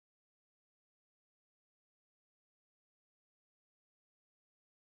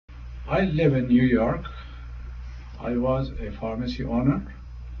I live in New York. I was a pharmacy owner.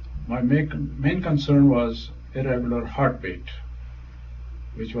 My main concern was irregular heartbeat,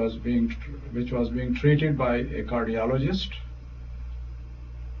 which was being treated by a cardiologist,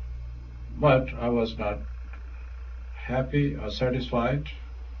 but I was not happy or satisfied.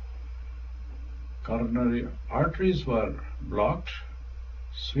 Coronary arteries were blocked,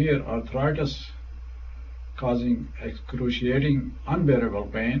 severe arthritis causing excruciating, unbearable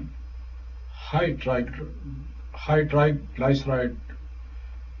pain, high triglyceride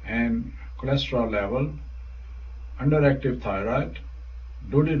and cholesterol level, underactive thyroid,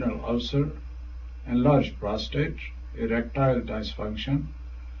 duodenal ulcer, enlarged prostate, erectile dysfunction.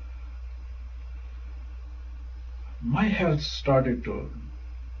 My health started to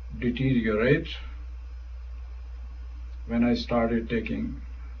deteriorate when I started taking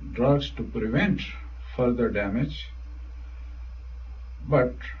drugs to prevent further damage,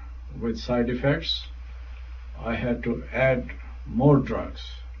 but with side effects. I had to add more drugs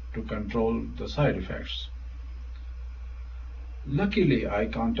to control the side effects. Luckily, I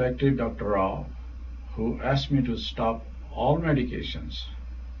contacted Dr. Rao, who asked me to stop all medications.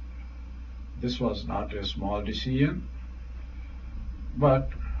 This was not a small decision, but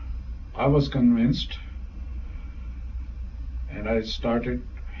I was convinced, and I started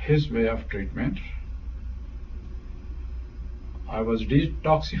his way of treatment. I was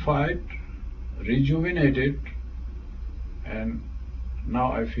detoxified, rejuvenated, and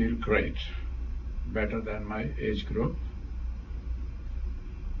now I feel great, better than my age group.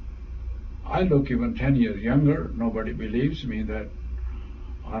 I look even 10 years younger. Nobody believes me that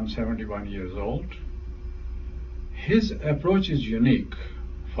I'm 71 years old. His approach is unique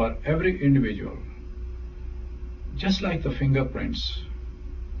for every individual, just like the fingerprints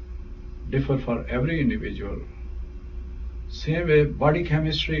differ for every individual. Same way, body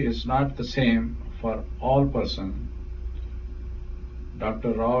chemistry is not the same for all persons.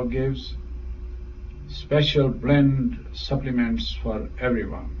 Dr. Rao gives special blend supplements for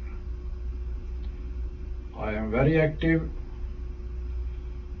everyone. I am very active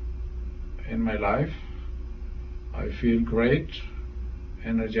in my life. I feel great,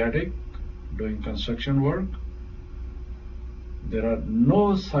 energetic, doing construction work. There are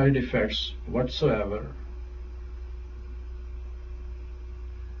no side effects whatsoever.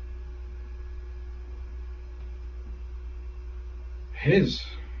 His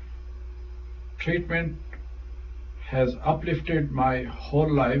treatment has uplifted my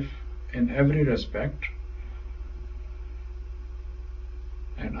whole life in every respect,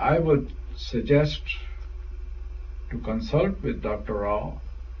 and I would suggest to consult with Dr. Rao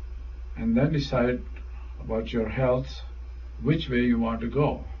and then decide about your health, which way you want to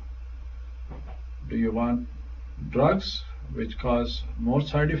go. Do you want drugs which cause more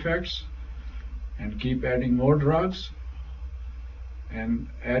side effects and keep adding more drugs and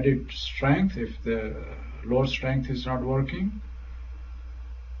added strength if the lower strength is not working?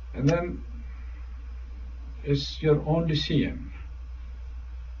 And then it's your own decision.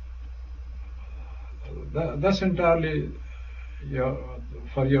 That's entirely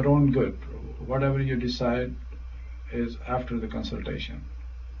for your own good. Whatever you decide is after the consultation.